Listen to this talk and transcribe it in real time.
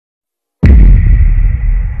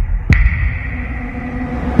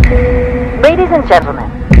Ladies and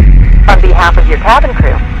gentlemen, on behalf of your cabin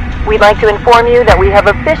crew, we'd like to inform you that we have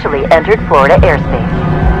officially entered Florida airspace.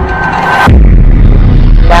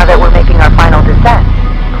 Now that we're making our final descent,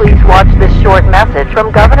 please watch this short message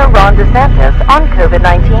from Governor Ron De Santis on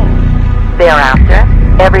COVID-19. Thereafter,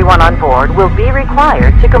 everyone on board will be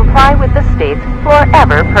required to comply with the state's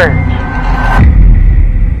forever purge.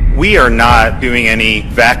 We are not doing any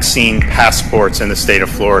vaccine passports in the state of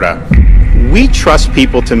Florida. We trust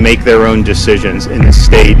people to make their own decisions in the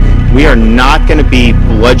state. We are not going to be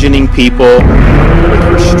bludgeoning people with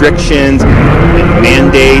restrictions and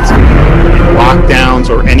mandates and lockdowns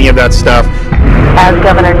or any of that stuff. As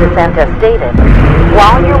Governor De Santis stated,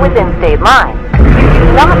 while you're within state lines, you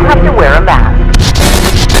do not have to wear a mask.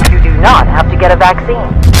 You do not have to get a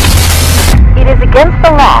vaccine. It is against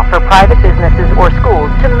the law for private businesses or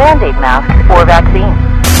schools to mandate masks or vaccines.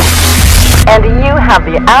 And you have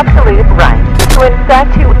the absolute right to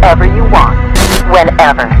infect whoever you want,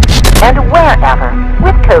 whenever, and wherever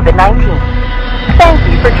with COVID-19. Thank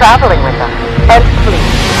you for traveling with us, and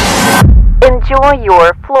please, enjoy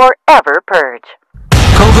your forever purge.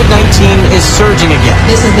 COVID-19 is surging again.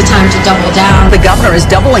 This is the time to double down. The governor is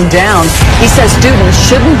doubling down. He says students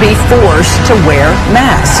shouldn't be forced to wear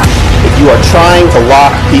masks. If you are trying to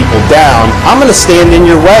lock people down, I'm going to stand in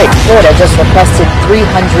your way. Florida just requested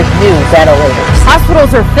 300 new ventilators.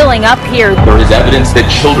 Hospitals are filling up here. There is evidence that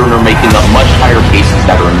children are making up much higher cases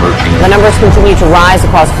that are emerging. The numbers continue to rise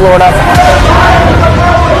across Florida.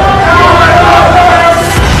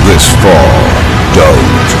 This fall,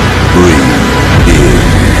 don't breathe in.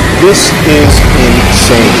 This is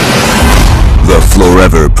insane. The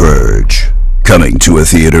Forever Purge. Coming to a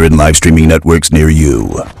theater and live streaming networks near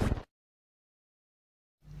you.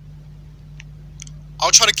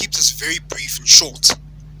 I'll try to keep this very brief and short.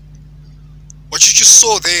 What you just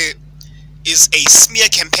saw there is a smear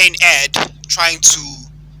campaign ad trying to,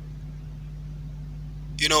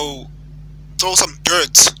 throw some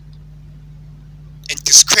dirt and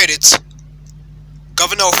discredit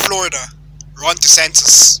Governor of Florida, Ron De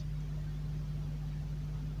Santis.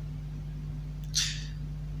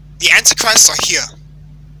 The Antichrists are here.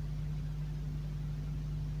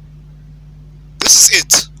 This is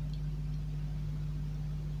it.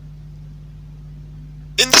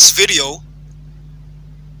 In this video,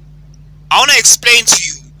 I want to explain to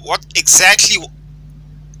you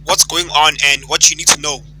what's going on and what you need to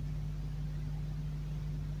know.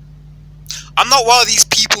 I'm not one of these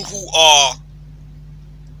people who are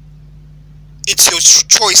it's your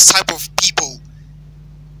choice type of people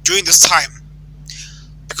during this time,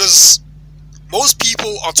 because most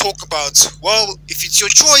people are talking about, well, if it's your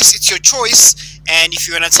choice, it's your choice, and if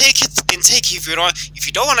you want to take it, then take it. If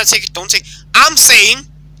you don't want to take it, don't take it. I'm saying,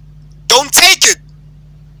 don't take it.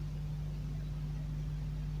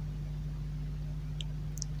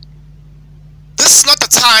 This is not the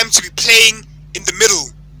time to be playing in the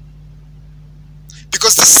middle,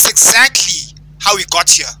 because this is exactly how we got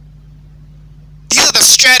here. These are the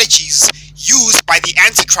strategies used by the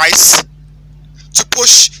Antichrists to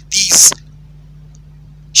push these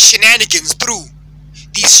shenanigans through,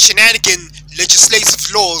 these shenanigan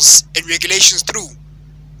legislative laws and regulations through.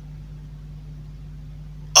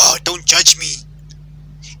 Oh, don't judge me.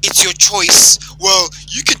 It's your choice. Well,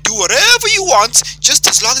 you can do whatever you want, just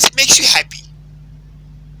as long as it makes you happy.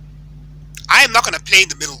 I am not going to play in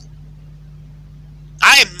the middle.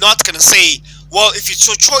 I am not going to say, well, if it's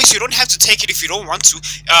your choice, you don't have to take it if you don't want to.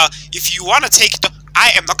 If you want to take it,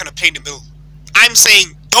 I am not going to play in the middle. I'm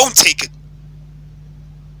saying, don't take it.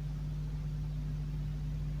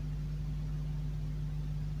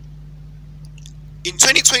 In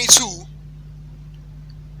 2022,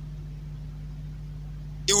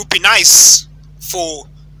 it would be nice for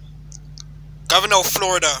Governor of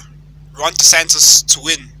Florida, Ron De Santis, to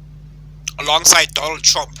win alongside Donald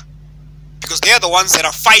Trump, because they are the ones that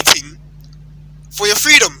are fighting for your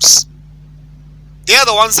freedoms. They are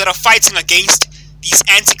the ones that are fighting against these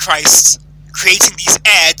Antichrists, creating these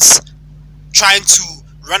ads, trying to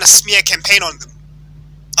run a smear campaign on them.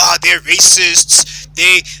 They're racists.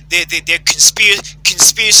 They're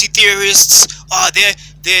conspiracy theorists. They're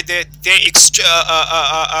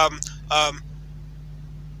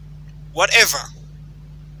whatever.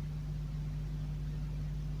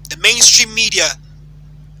 The mainstream media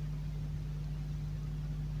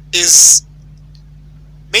is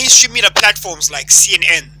mainstream media platforms like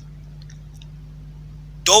CNN.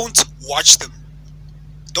 Don't watch them.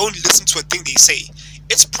 Don't listen to a thing they say.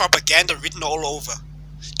 It's propaganda written all over.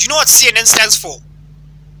 Do you know what CNN stands for?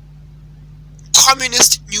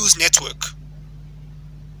 Communist News Network.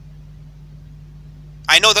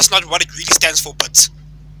 I know that's not what it really stands for, but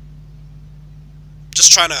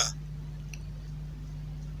just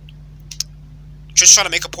trying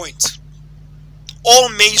to make a point. All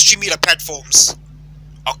mainstream media platforms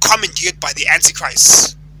are commandeered by the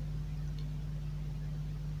Antichrists.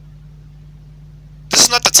 This is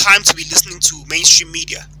not the time to be listening to mainstream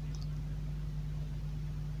media.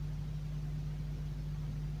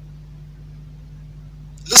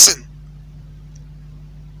 Listen,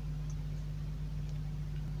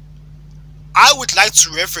 I would like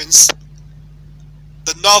to reference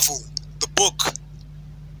the novel, the book,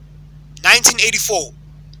 1984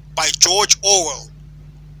 by George Orwell.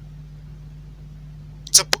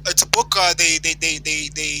 It's a book they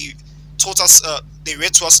taught us, they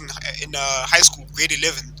read to us in high school, grade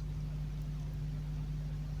 11.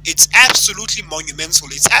 It's absolutely monumental.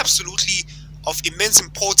 It's absolutely of immense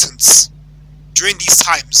importance during these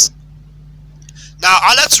times. Now,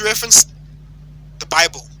 I like to reference the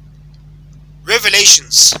Bible,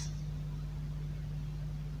 Revelations,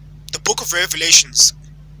 the book of Revelations,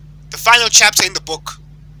 the final chapter in the book.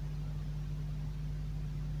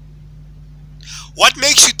 What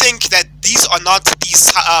makes you think that these are not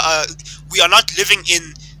we are not living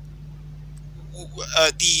in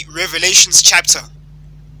the Revelations chapter?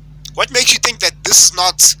 What makes you think that this is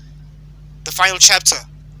not the final chapter?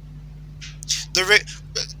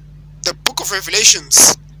 The book of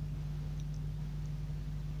Revelations,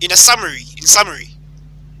 in summary,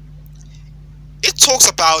 it talks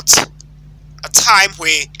about a time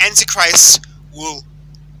where Antichrist will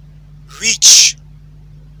reach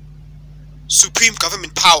supreme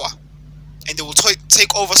government power, and they will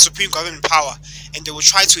take over supreme government power, and they will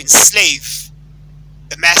try to enslave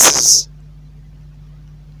the masses,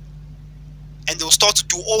 and they will start to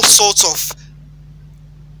do all sorts of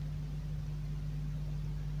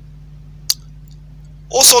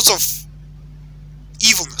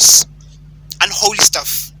evilness, unholy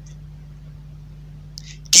stuff.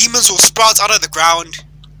 Demons will sprout out of the ground.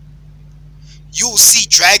 You will see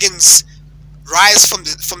dragons rise from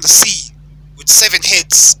the sea with 7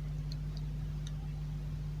 heads,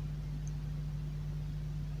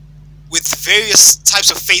 with various types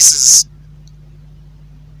of faces,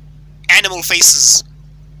 animal faces,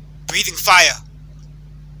 breathing fire.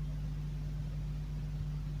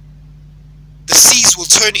 The seas will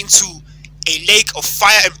turn into a lake of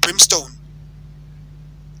fire and brimstone,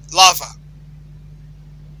 lava,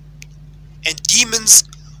 and demons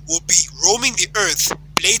will be roaming the earth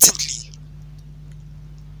blatantly,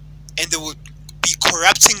 and they will be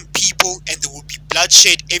corrupting people, and there will be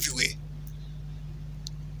bloodshed everywhere.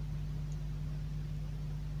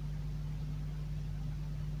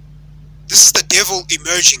 This is the devil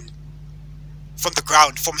emerging from the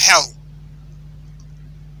ground, from hell.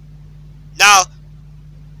 Now,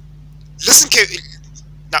 listen carefully.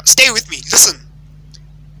 Now, stay with me. Listen.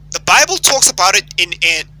 The Bible talks about it in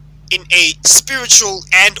a spiritual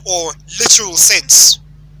and or literal sense.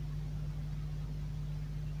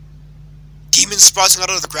 Demons sprouting out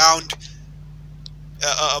of the ground,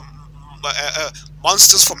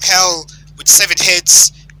 monsters from hell with 7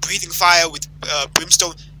 heads, breathing fire with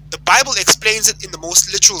brimstone. The Bible explains it in the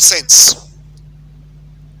most literal sense.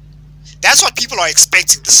 That's what people are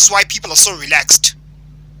expecting. This is why people are so relaxed.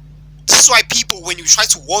 This is why people, when you try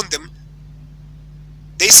to warn them,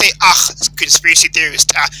 they say, it's conspiracy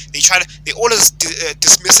theorist. They always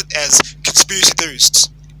dismiss it as conspiracy theorists.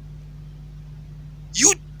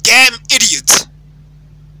 You damn idiot!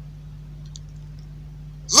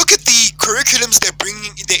 Look at the curriculums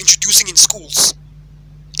they're introducing in schools,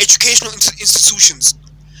 educational institutions,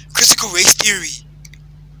 critical race theory,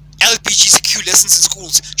 LGBTQ lessons in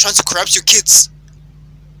schools, trying to corrupt your kids,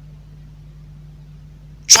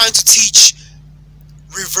 trying to teach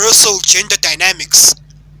reversal gender dynamics,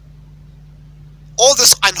 all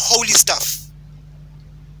this unholy stuff,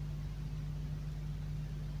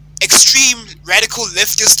 extreme radical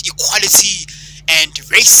leftist equality and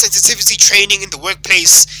race sensitivity training in the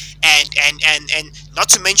workplace, and not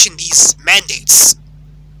to mention these mandates.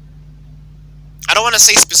 I don't want to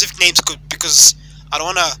say specific names because I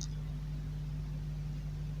want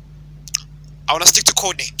to stick to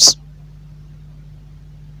code names.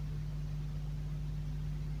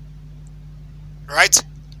 Right?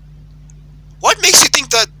 What makes you think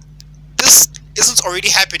that this isn't already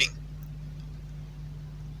happening?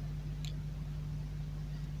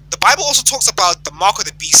 The Bible also talks about the mark of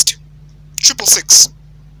the beast, 666.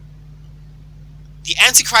 The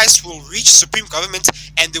Antichrist will reach supreme government,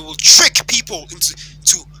 and they will trick people into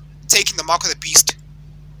taking the mark of the beast.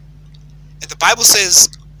 And the Bible says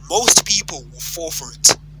most people will fall for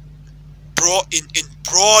it in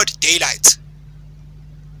broad daylight.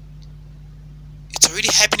 It's already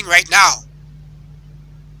happening right now.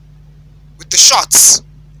 the shots.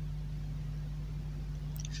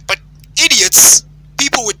 But idiots,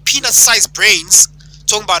 people with peanut-sized brains,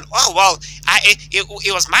 talking about, oh well,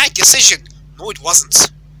 it was my decision. No, it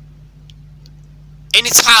wasn't.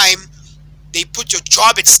 Anytime they put your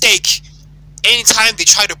job at stake, anytime they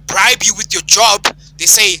try to bribe you with your job, they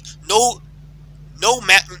say no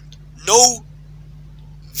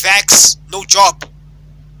vax, no job,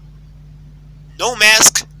 no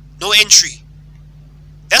mask, no entry.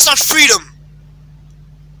 That's not freedom.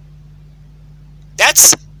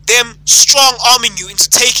 That's them strong-arming you into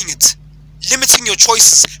taking it, limiting your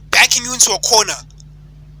choices, backing you into a corner,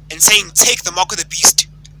 and saying take the mark of the beast,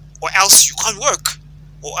 or else you can't work,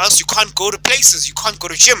 or else you can't go to places, you can't go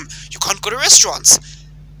to gym, you can't go to restaurants.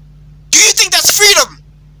 Do you think that's freedom?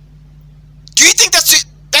 Do you think that's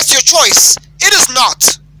your choice? It is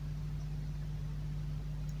not.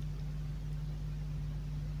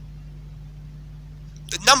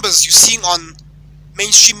 The numbers you're seeing on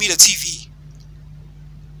mainstream media TV,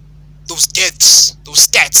 those deaths, those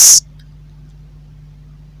stats,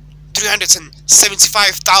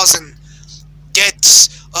 375,000 deaths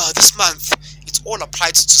this month, it's all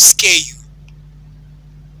applied to scare you.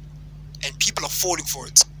 And people are falling for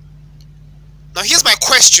it. Now here's my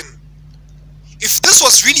question. If this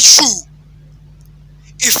was really true,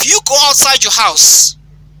 if you go outside your house,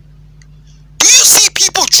 do you see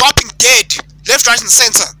people dropping dead left, right, and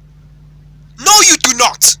center? No, you do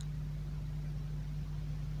not.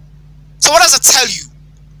 So what does it tell you?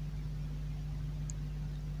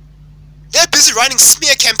 They're busy running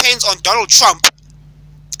smear campaigns on Donald Trump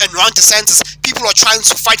and Ron De Santis, people who are trying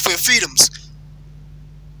to fight for your freedoms.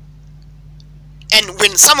 And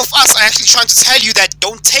when some of us are actually trying to tell you that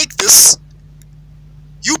don't take this,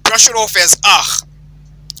 you brush it off as,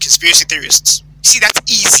 conspiracy theorists. See, that's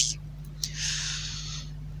easy.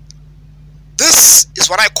 This is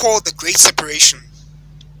what I call the Great Separation.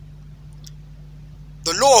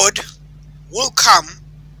 The Lord will come,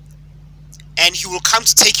 and He will come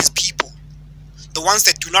to take His people, the ones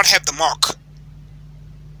that do not have the mark.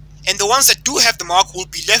 And the ones that do have the mark will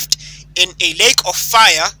be left in a lake of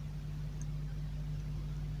fire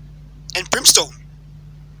and brimstone.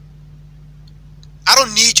 I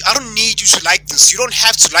don't need you to like this. You don't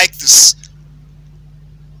have to like this.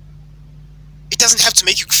 It doesn't have to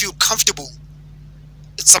make you feel comfortable.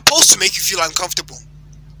 It's supposed to make you feel uncomfortable.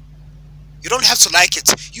 You don't have to like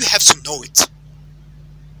it. You have to know it.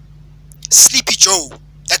 Sleepy Joe,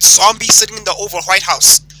 that zombie sitting in the Oval White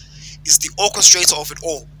House, is the orchestrator of it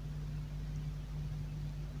all.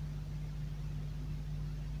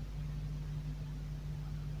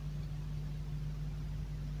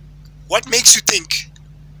 What makes you think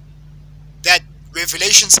that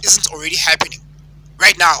Revelations isn't already happening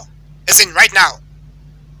right now? As in right now.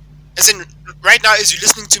 As in right now as you're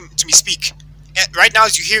listening to me speak. Right now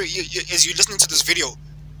as you hear, as you're listening to this video.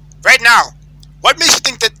 Right now. What makes you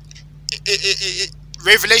think that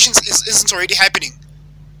Revelations isn't already happening?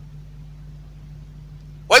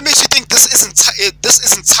 What makes you think this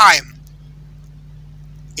isn't time?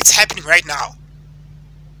 It's happening right now.